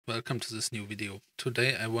welcome to this new video.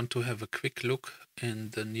 Today I want to have a quick look in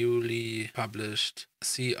the newly published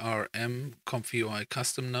CRM ComfyUI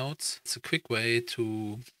custom nodes. It's a quick way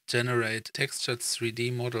to generate textured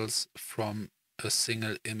 3D models from a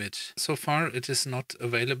single image. So far it is not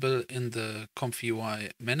available in the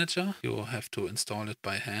ComfyUI manager. You have to install it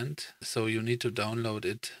by hand. So you need to download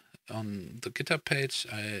it on the Github page.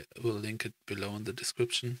 I will link it below in the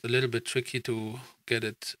description. A little bit tricky to get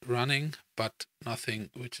it running, but nothing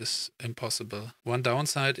which is impossible. One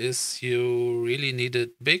downside is you really need a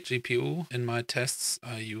big GPU. In my tests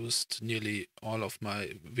I used nearly all of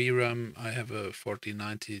my VRAM. I have a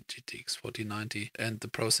 4090 GTX 4090 and the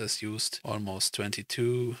process used almost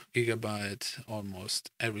 22 gigabyte,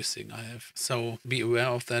 almost everything I have. So be aware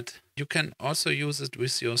of that. You can also use it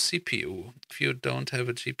with your CPU. If you don't have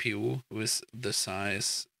a GPU with the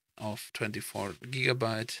size of 24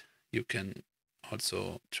 gigabyte, you can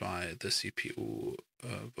also try the CPU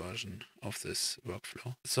version of this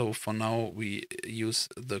workflow. So for now we use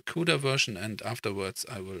the CUDA version and afterwards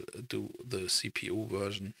I will do the CPU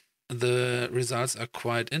version. The results are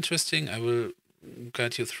quite interesting. I will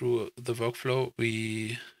guide you through the workflow.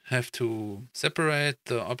 We have to separate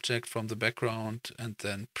the object from the background and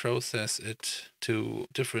then process it to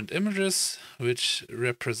different images which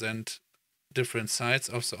represent different sides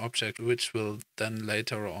of the object, which will then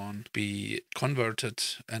later on be converted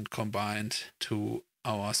and combined to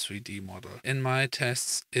our 3D model. In my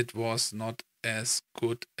tests, it was not as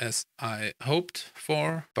good as I hoped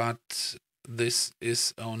for, but this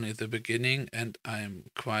is only the beginning and I'm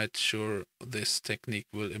quite sure this technique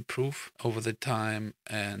will improve over the time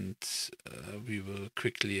and we will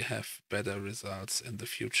quickly have better results in the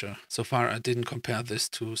future. So far I didn't compare this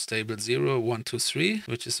to Stable 0, 1, 2, 3,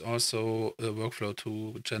 which is also a workflow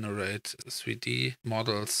to generate 3D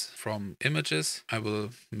models from images. I will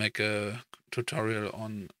make a tutorial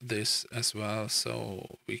on this as well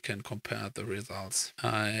so we can compare the results.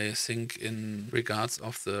 I think in regards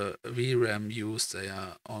of the VRAM used, they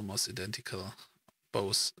are almost identical.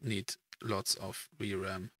 Both need lots of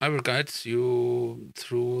VRAM. I will guide you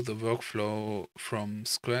through the workflow from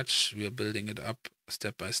scratch. We are building it up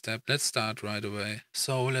step by step. Let's start right away.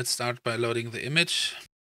 So let's start by loading the image.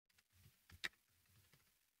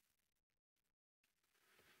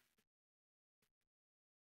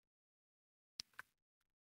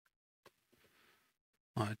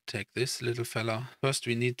 I take this little fella. First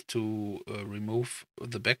we need to remove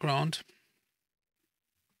the background.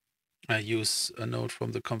 I use a node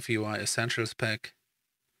from the ComfyUI Essentials pack.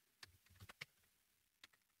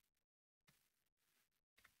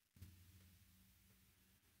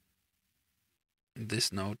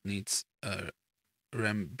 This node needs a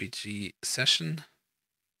RamBG session.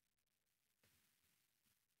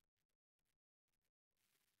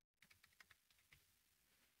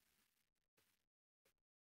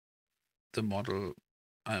 The model,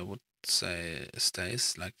 I would say,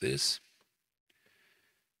 stays like this.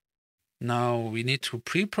 Now we need to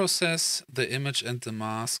pre-process the image and the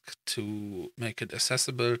mask to make it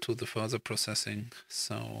accessible to the further processing.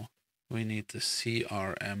 So we need the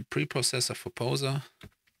CRM preprocessor for poser.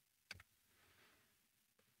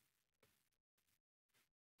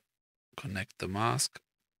 Connect the mask.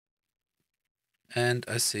 And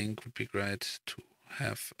I think it would be great to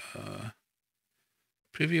have a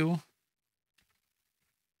preview.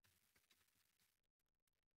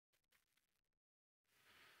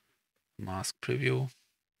 Mask preview.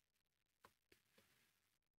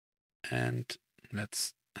 And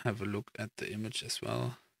let's have a look at the image as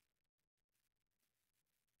well.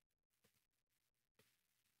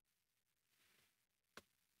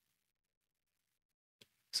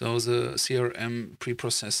 So the CRM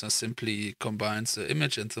preprocessor simply combines the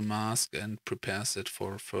image and the mask and prepares it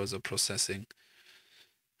for further processing.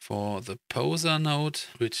 For the poser node,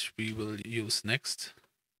 which we will use next,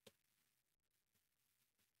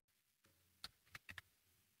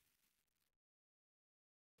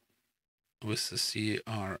 with the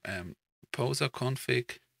CRM poser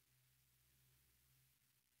config,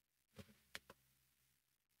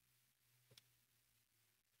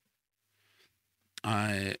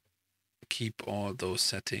 I keep all those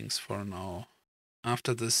settings for now.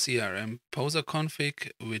 After the CRM poser config,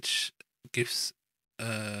 which gives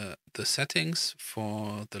the settings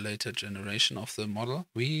for the later generation of the model,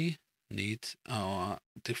 we need our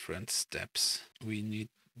different steps. We need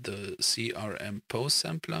the CRM pose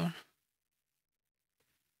sampler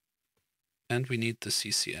and we need the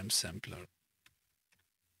CCM sampler.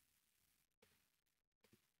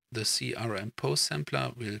 The CRM pose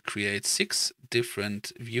sampler will create 6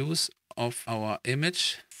 different views of our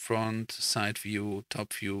image, front, side view,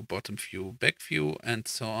 top view, bottom view, back view, and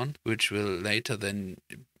so on, which will later then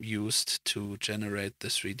used to generate the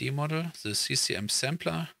 3D model. The CCM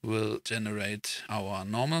sampler will generate our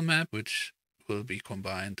normal map, which will be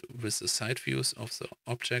combined with the side views of the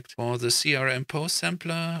object. For the CRM pose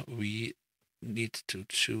sampler, we need to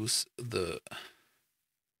choose the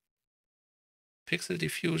pixel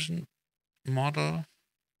diffusion model.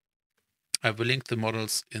 I will link the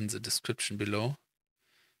models in the description below.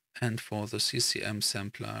 And for the CCM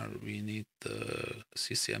sampler, we need the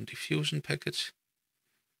CCM diffusion package.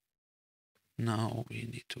 Now we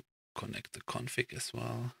need to connect the config as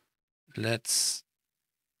well. Let's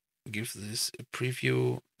give this a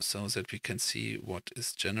preview so that we can see what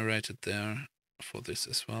is generated there for this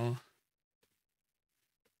as well.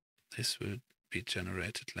 This will be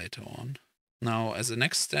generated later on. Now, as a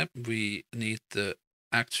next step, we need the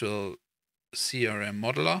actual CRM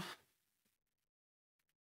modeler.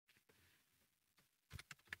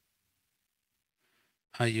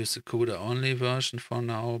 I use the CUDA only version for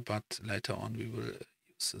now, but later on we will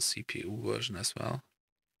use the CPU version as well.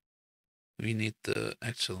 We need the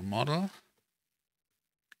actual model.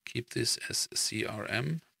 Keep this as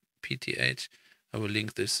CRM PTH. I will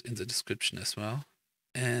link this in the description as well.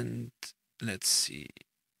 And let's see.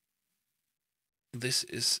 This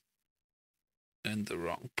is in the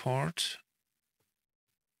wrong port.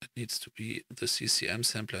 It needs to be, the CCM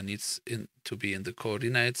sampler needs to be in the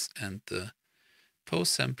coordinates, and the pose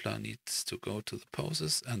sampler needs to go to the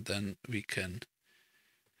poses, and then we can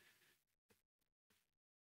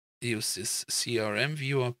use this CRM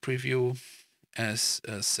viewer preview as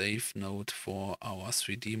a save node for our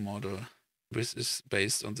 3D model. This is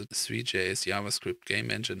based on the 3JS JavaScript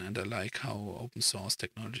game engine, and I like how open source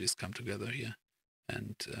technologies come together here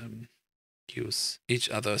and use each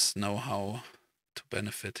other's know-how to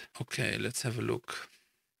benefit. Okay, let's have a look.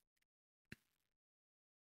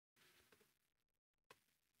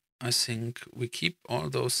 I think we keep all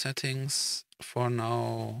those settings for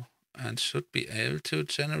now and should be able to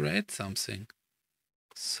generate something.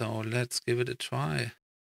 So let's give it a try.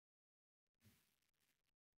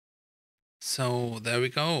 So there we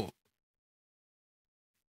go.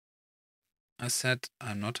 I said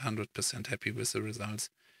I'm not 100% happy with the results,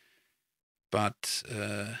 but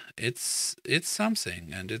it's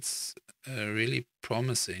something, and it's really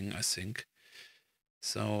promising, I think.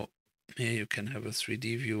 So here you can have a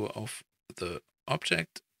 3D view of the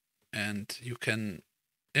object, and you can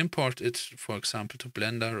import it, for example, to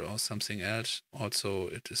Blender or something else. Also,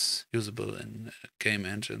 it is usable in game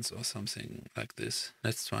engines or something like this.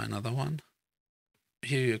 Let's try another one.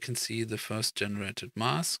 Here you can see the first generated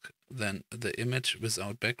mask, then the image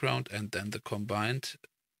without background, and then the combined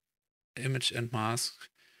image and mask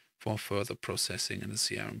for further processing in the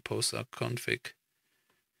CRM poser config.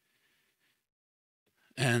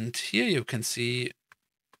 And here you can see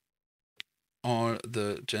all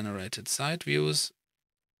the generated side views,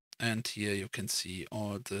 and here you can see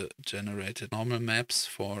all the generated normal maps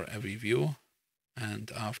for every view.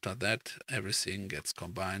 And after that, everything gets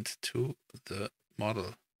combined to the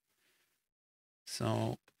model.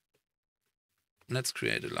 So let's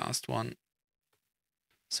create a last one.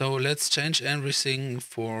 So let's change everything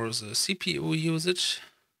for the CPU usage.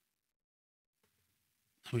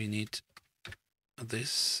 We need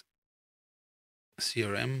this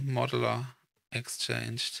CRM modeler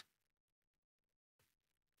exchanged.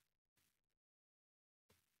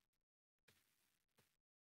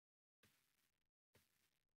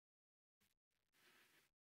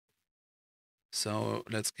 So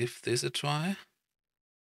let's give this a try.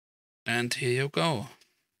 And here you go.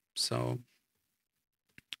 So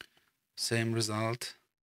same result.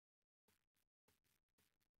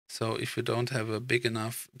 So if you don't have a big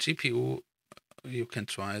enough GPU, you can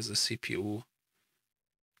try the CPU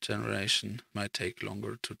generation. Might take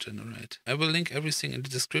longer to generate. I will link everything in the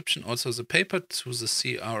description, also the paper to the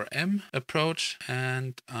CRM approach,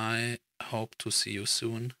 and I hope to see you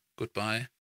soon. Goodbye.